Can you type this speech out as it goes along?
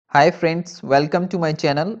Hi friends, welcome to my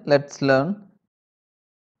channel. Let's learn.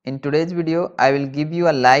 In today's video, I will give you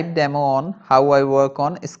a live demo on how I work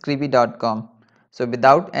on Scribie.com. So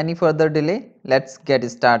without any further delay, let's get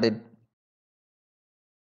started.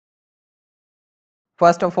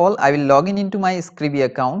 First of all, I will log in into my Scribie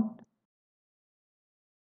account.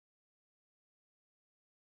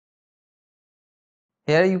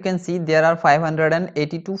 Here you can see there are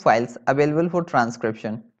 582 files available for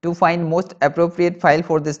transcription. To find most appropriate file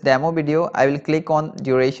for this demo video, I will click on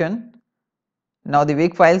duration. Now the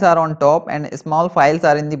big files are on top and small files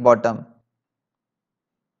are in the bottom.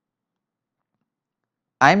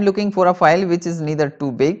 I am looking for a file which is neither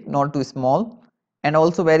too big nor too small and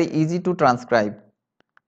also very easy to transcribe.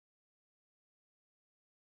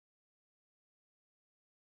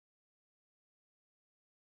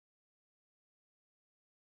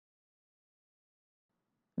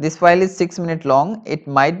 This file is 6 minutes long. It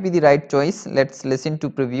might be the right choice. Let's listen to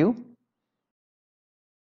preview.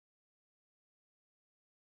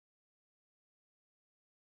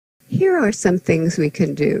 Here are some things we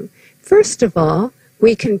can do. First of all,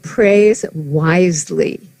 we can praise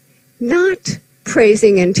wisely, not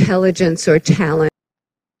praising intelligence or talent.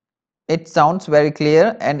 It sounds very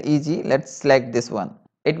clear and easy. Let's select this one.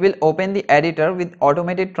 It will open the editor with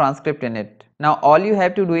automated transcript in it. Now all you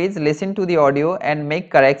have to do is listen to the audio and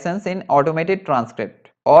make corrections in automated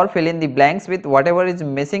transcript, or fill in the blanks with whatever is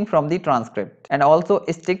missing from the transcript, and also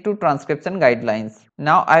stick to transcription guidelines.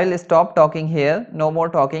 Now I will stop talking here. No more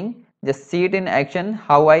talking. Just see it in action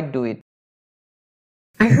how I do it.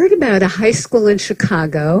 I heard about a high school in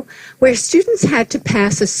Chicago where students had to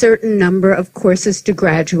pass a certain number of courses to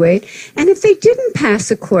graduate, and if they didn't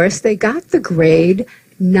pass a course, they got the grade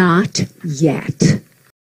 "not yet."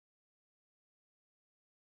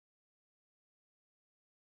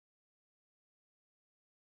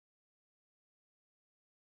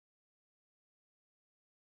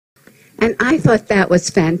 And I thought that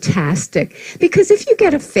was fantastic, because if you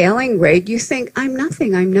get a failing grade, you think, I'm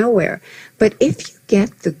nothing, I'm nowhere. But if you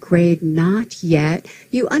get the grade "not yet,"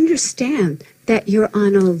 you understand that you're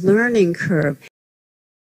on a learning curve.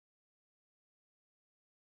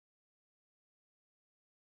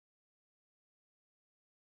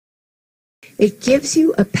 It gives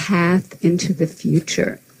you a path into the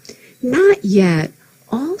future. "Not yet"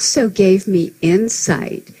 also gave me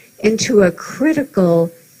insight into a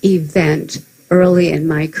critical event early in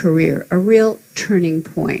my career, a real turning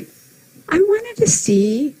point. I wanted to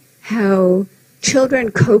see how children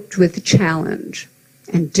coped with challenge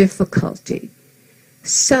and difficulty.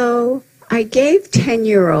 So I gave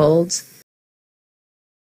 10-year-olds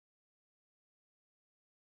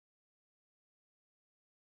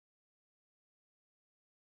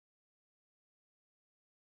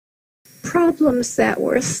problems that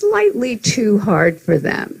were slightly too hard for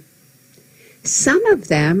them. Some of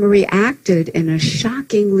them reacted in a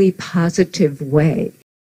shockingly positive way.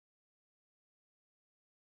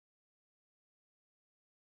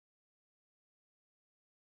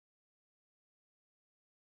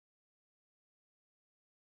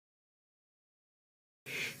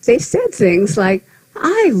 They said things like,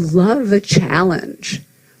 "I love a challenge,"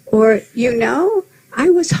 or,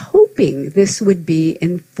 "I was hoping this would be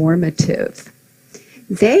informative."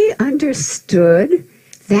 They understood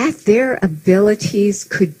that their abilities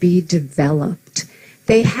could be developed.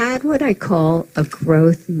 They had what I call a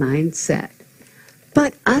growth mindset.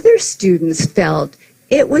 But other students felt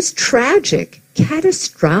it was tragic,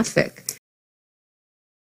 catastrophic.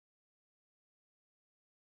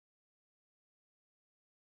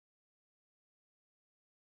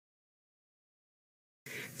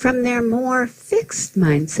 From their more fixed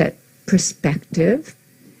mindset perspective,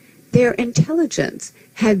 their intelligence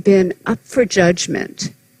had been up for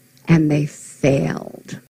judgment, and they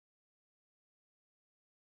failed.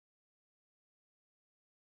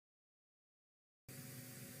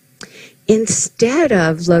 Instead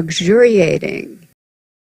of luxuriating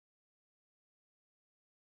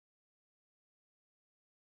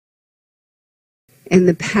in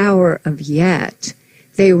the power of yet,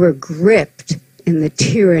 they were gripped in the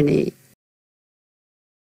tyranny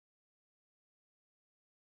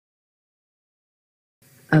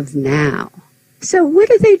of now. So what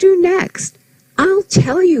do they do next? I'll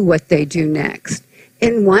tell you what they do next.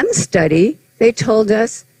 In one study, they told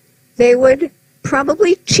us they would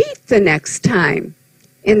probably cheat the next time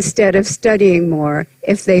instead of studying more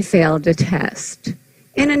if they failed a test.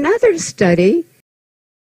 In another study,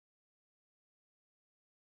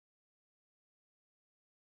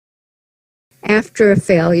 after a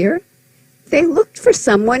failure, they looked for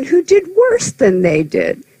someone who did worse than they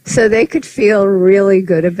did, so they could feel really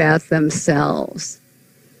good about themselves.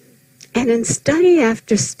 And in study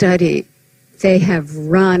after study, they have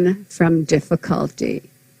run from difficulty.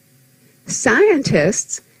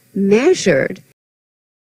 Scientists measured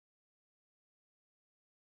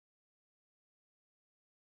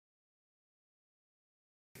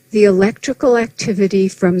the electrical activity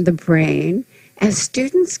from the brain as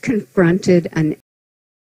students confronted an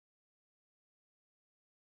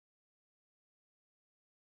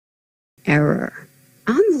error.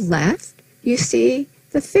 On the left, you see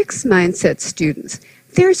the fixed mindset students.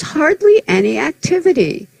 There's hardly any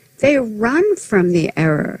activity. They run from the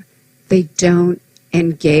error. They don't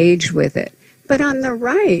engage with it. But on the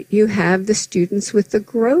right, you have the students with the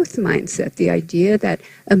growth mindset, the idea that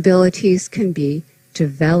abilities can be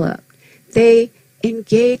developed. They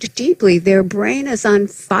engage deeply. Their brain is on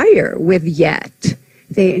fire with yet.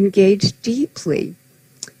 They engage deeply.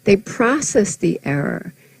 They process the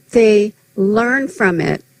error. They learn from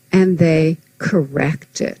it and they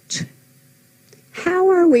correct it. How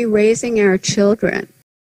are we raising our children?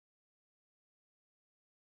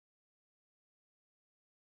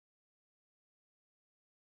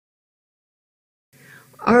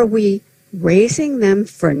 Are we raising them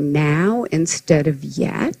for now instead of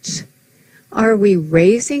yet? Are we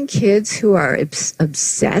raising kids who are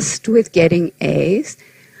obsessed with getting A's?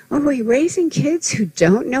 Are we raising kids who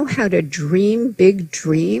don't know how to dream big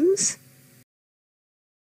dreams?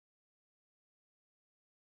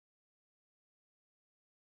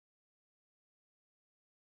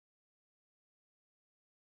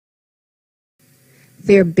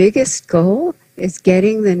 Their biggest goal is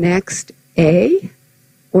getting the next A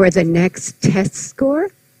or the next test score?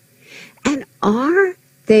 And are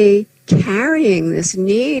they carrying this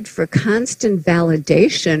need for constant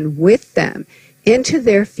validation with them into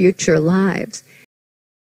their future lives?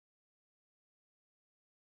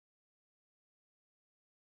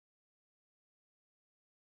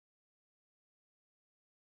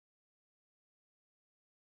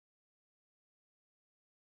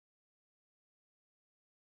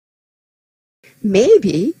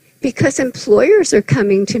 Maybe because employers are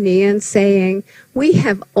coming to me and saying, we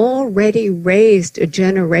have already raised a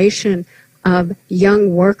generation of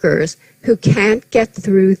young workers who can't get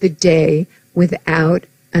through the day without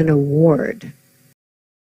an award.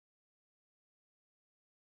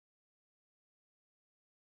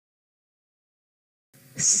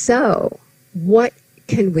 So, what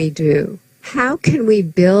can we do? How can we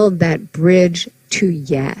build that bridge to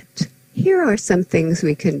yet? Here are some things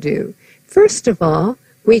we can do. First of all,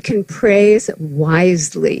 we can praise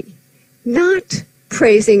wisely, not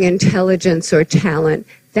praising intelligence or talent.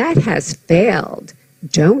 That has failed.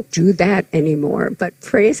 Don't do that anymore, but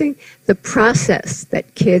praising the process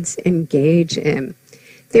that kids engage in,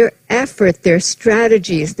 their effort, their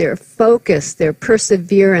strategies, their focus, their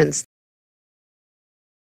perseverance.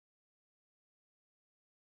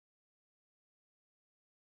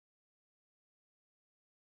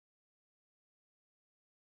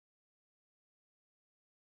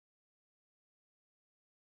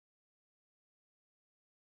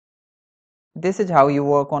 This is how you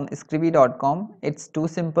work on Scribie.com. It's too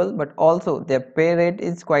simple, but also their pay rate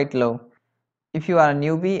is quite low. If you are a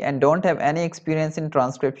newbie and don't have any experience in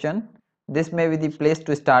transcription, this may be the place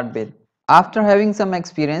to start with. After having some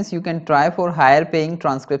experience, you can try for higher paying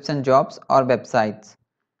transcription jobs or websites.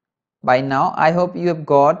 By now, I hope you have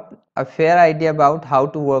got a fair idea about how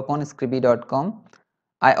to work on Scribie.com.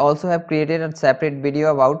 I also have created a separate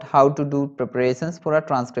video about how to do preparations for a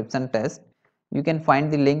transcription test. You can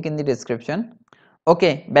find the link in the description.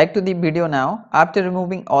 Okay, back to the video now. After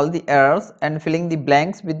removing all the errors and filling the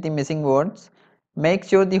blanks with the missing words, make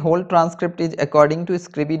sure the whole transcript is according to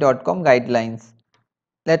Scribie.com guidelines.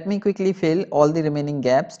 Let me quickly fill all the remaining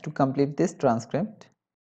gaps to complete this transcript.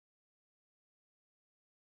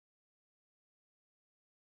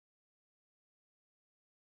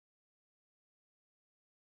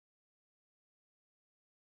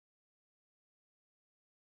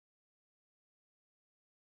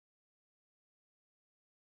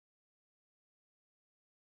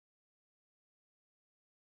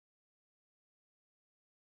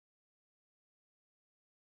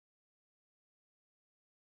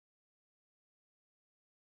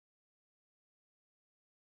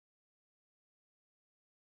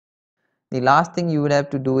 The last thing you would have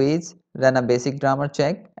to do is run a basic grammar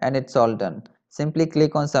check and it's all done. Simply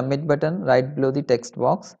click on submit button right below the text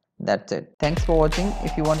box. That's it. Thanks for watching.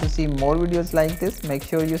 If you want to see more videos like this, make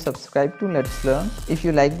sure you subscribe to Let's Learn. If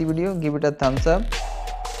you like the video, give it a thumbs up.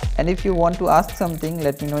 And if you want to ask something,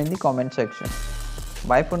 let me know in the comment section.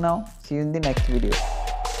 Bye for now. See you in the next video.